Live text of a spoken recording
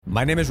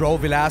My name is Raul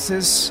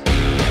Villacis,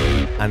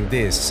 and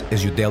this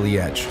is your Daily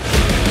Edge.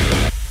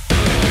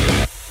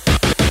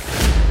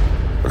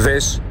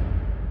 This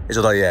is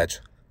your Daily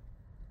Edge.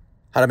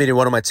 Had a meeting with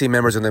one of my team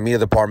members in the media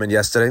department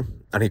yesterday,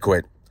 and he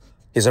quit.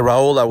 He said,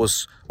 Raul, I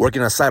was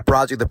working on a side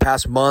project the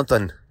past month,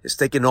 and it's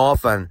taking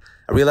off, and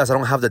I realized I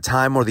don't have the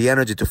time or the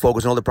energy to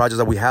focus on all the projects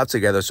that we have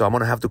together, so I'm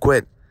going to have to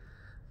quit.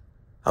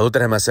 I looked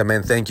at him and I said,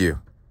 man, thank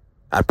you.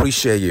 I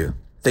appreciate you.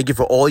 Thank you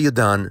for all you've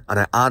done, and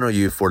I honor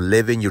you for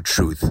living your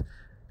truth.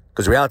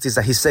 Because the reality is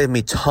that he saved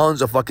me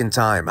tons of fucking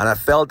time. And I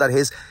felt that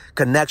his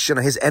connection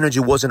and his energy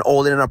wasn't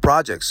all in our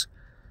projects.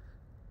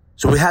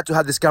 So we had to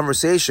have this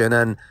conversation.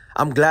 And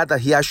I'm glad that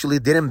he actually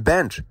didn't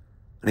bend.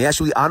 And he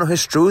actually honored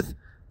his truth.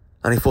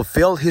 And he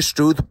fulfilled his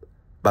truth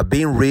by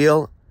being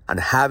real and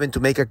having to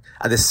make a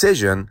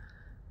decision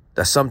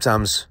that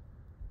sometimes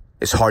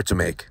is hard to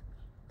make.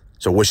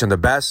 So wish him the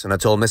best. And I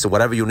told him, listen,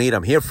 whatever you need,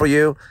 I'm here for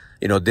you.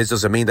 This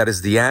doesn't mean that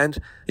it's the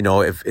end.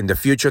 If in the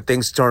future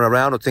things turn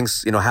around or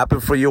things, happen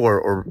for you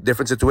or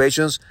different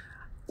situations,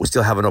 we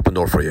still have an open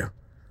door for you.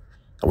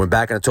 I went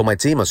back and I told my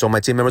team, and some of my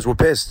team members were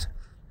pissed.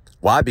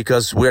 Why?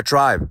 Because we're a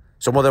tribe.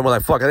 Some of them were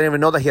like, fuck, I didn't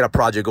even know that he had a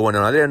project going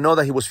on. I didn't know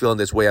that he was feeling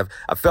this way.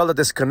 I felt a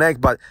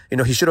disconnect, but,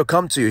 he should have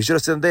come to you. He should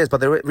have said this.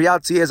 But the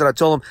reality is that I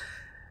told him,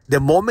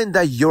 the moment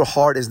that your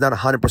heart is not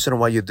 100% of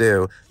what you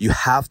do, you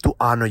have to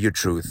honor your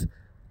truth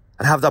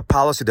and have that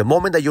policy. The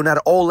moment that you're not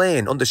all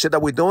in on the shit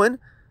that we're doing,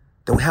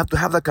 then we have to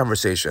have that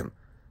conversation,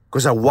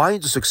 because I want you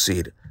to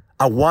succeed.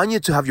 I want you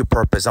to have your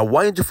purpose. I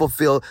want you to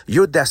fulfill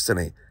your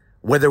destiny,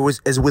 whether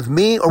it's with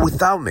me or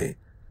without me.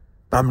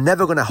 But I'm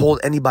never going to hold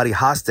anybody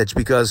hostage,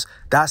 because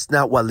that's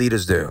not what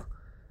leaders do.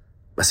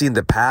 I see in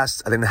the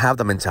past, I didn't have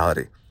that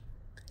mentality.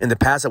 In the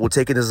past, I would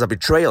take it as a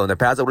betrayal. In the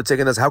past, I would take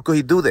it as, how could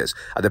he do this?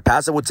 In the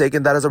past, I would take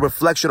it that as a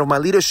reflection of my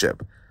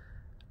leadership.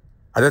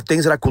 Are there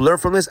things that I could learn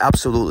from this?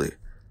 Absolutely.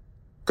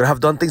 Could I have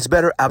done things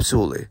better?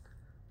 Absolutely.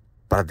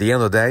 But at the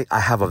end of the day, I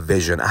have a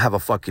vision. I have a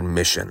fucking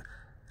mission.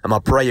 And my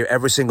prayer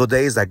every single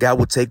day is that God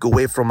would take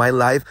away from my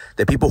life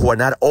the people who are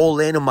not all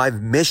in on my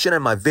mission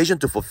and my vision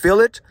to fulfill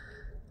it,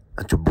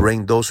 and to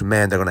bring those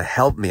men that are going to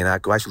help me, and I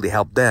could actually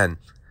help them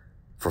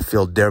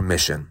fulfill their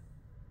mission.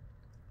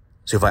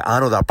 So if I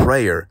honor that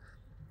prayer,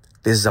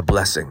 this is a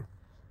blessing.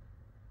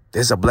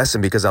 This is a blessing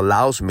because it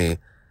allows me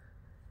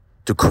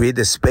to create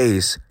the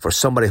space for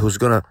somebody who's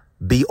going to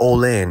be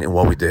all in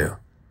what we do.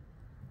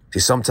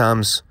 See,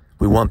 sometimes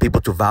we want people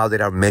to validate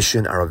our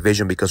mission, our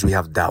vision, because we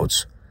have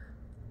doubts.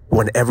 We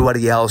want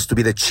everybody else to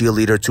be the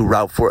cheerleader,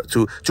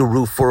 to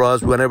root for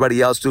us. We want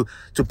everybody else to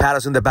pat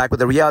us in the back. But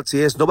the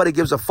reality is, nobody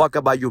gives a fuck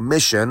about your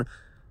mission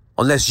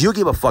unless you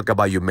give a fuck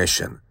about your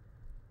mission.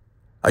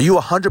 Are you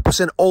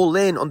 100% all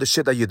in on the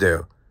shit that you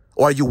do?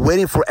 Or are you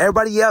waiting for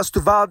everybody else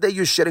to validate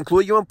your shit,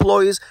 including your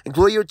employees,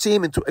 including your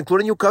team,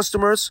 including your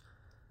customers,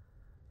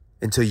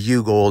 until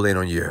you go all in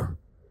on you?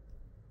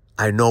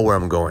 I know where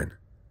I'm going.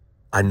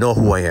 I know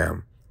who I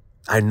am.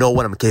 I know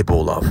what I'm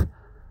capable of.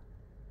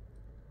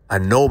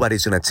 And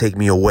nobody's going to take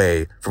me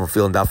away from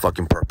fulfilling that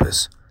fucking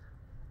purpose.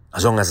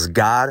 As long as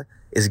God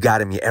is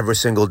guiding me every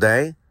single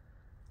day,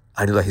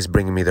 I know that He's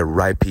bringing me the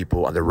right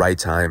people at the right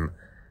time.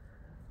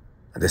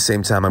 At the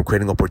same time, I'm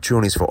creating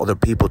opportunities for other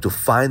people to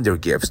find their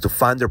gifts, to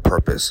find their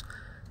purpose.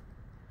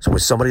 So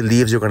when somebody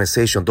leaves your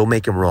organization, don't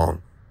make them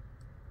wrong.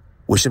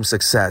 Wish them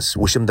success.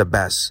 Wish them the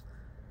best.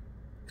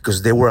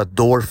 Because they were a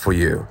door for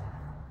you.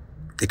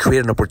 They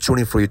create an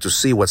opportunity for you to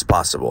see what's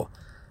possible.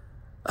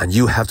 And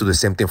you have to do the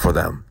same thing for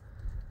them.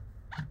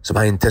 So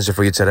my intention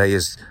for you today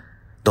is,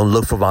 don't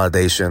look for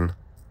validation.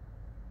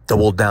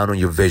 Double down on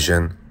your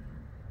vision.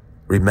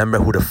 Remember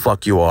who the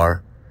fuck you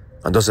are.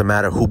 And doesn't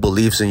matter who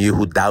believes in you,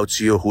 who doubts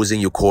you, who's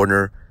in your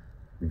corner.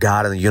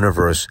 God and the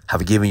universe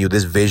have given you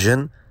this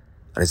vision,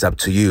 and it's up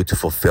to you to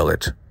fulfill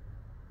it.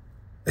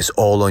 It's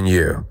all on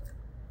you.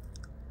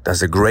 That's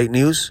the great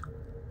news.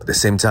 But at the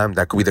same time,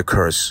 that could be the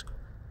curse.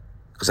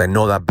 Because I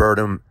know that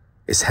burden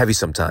is heavy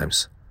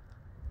sometimes.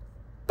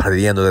 But at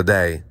the end of the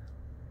day,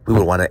 we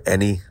would want it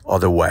any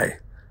other way.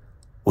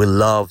 We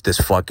love this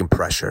fucking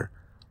pressure.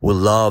 We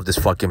love this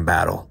fucking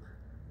battle.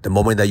 The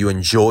moment that you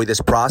enjoy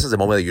this process, the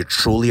moment that you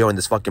truly are in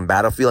this fucking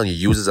battlefield and you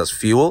use this as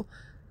fuel,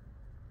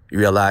 you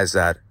realize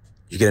that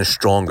you're getting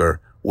stronger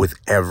with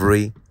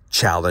every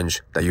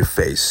challenge that you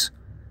face.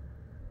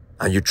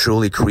 And you're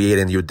truly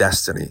creating your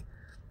destiny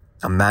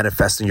and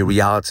manifesting your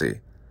reality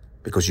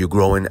because you're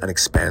growing and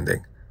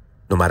expanding.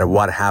 No matter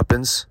what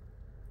happens,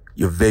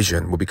 your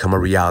vision will become a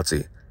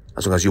reality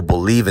as long as you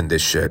believe in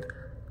this shit.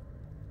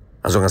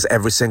 As long as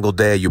every single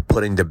day you're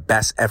putting the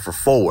best effort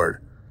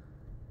forward.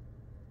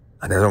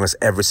 And as long as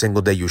every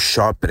single day you're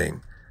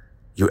sharpening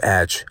your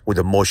edge with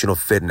emotional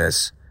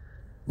fitness,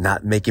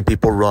 not making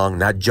people wrong,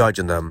 not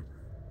judging them,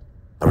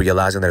 but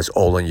realizing that it's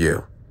all on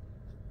you.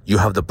 You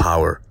have the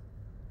power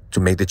to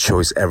make the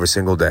choice every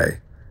single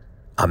day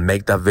and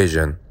make that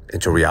vision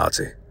into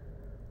reality.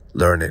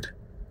 Learn it,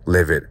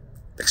 live it,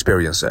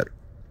 experience it.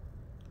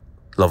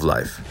 Love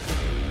life.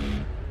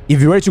 If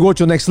you're ready to go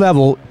to the next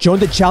level, join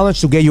the challenge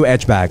to get your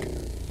edge back.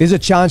 This is a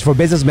challenge for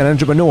businessmen and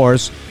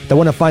entrepreneurs that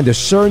want to find the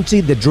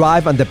certainty, the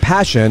drive, and the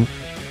passion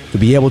to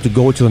be able to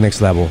go to the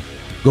next level.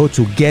 Go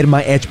to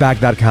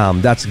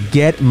getmyedgeback.com. That's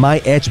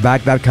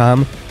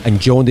getmyedgeback.com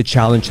and join the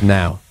challenge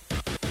now.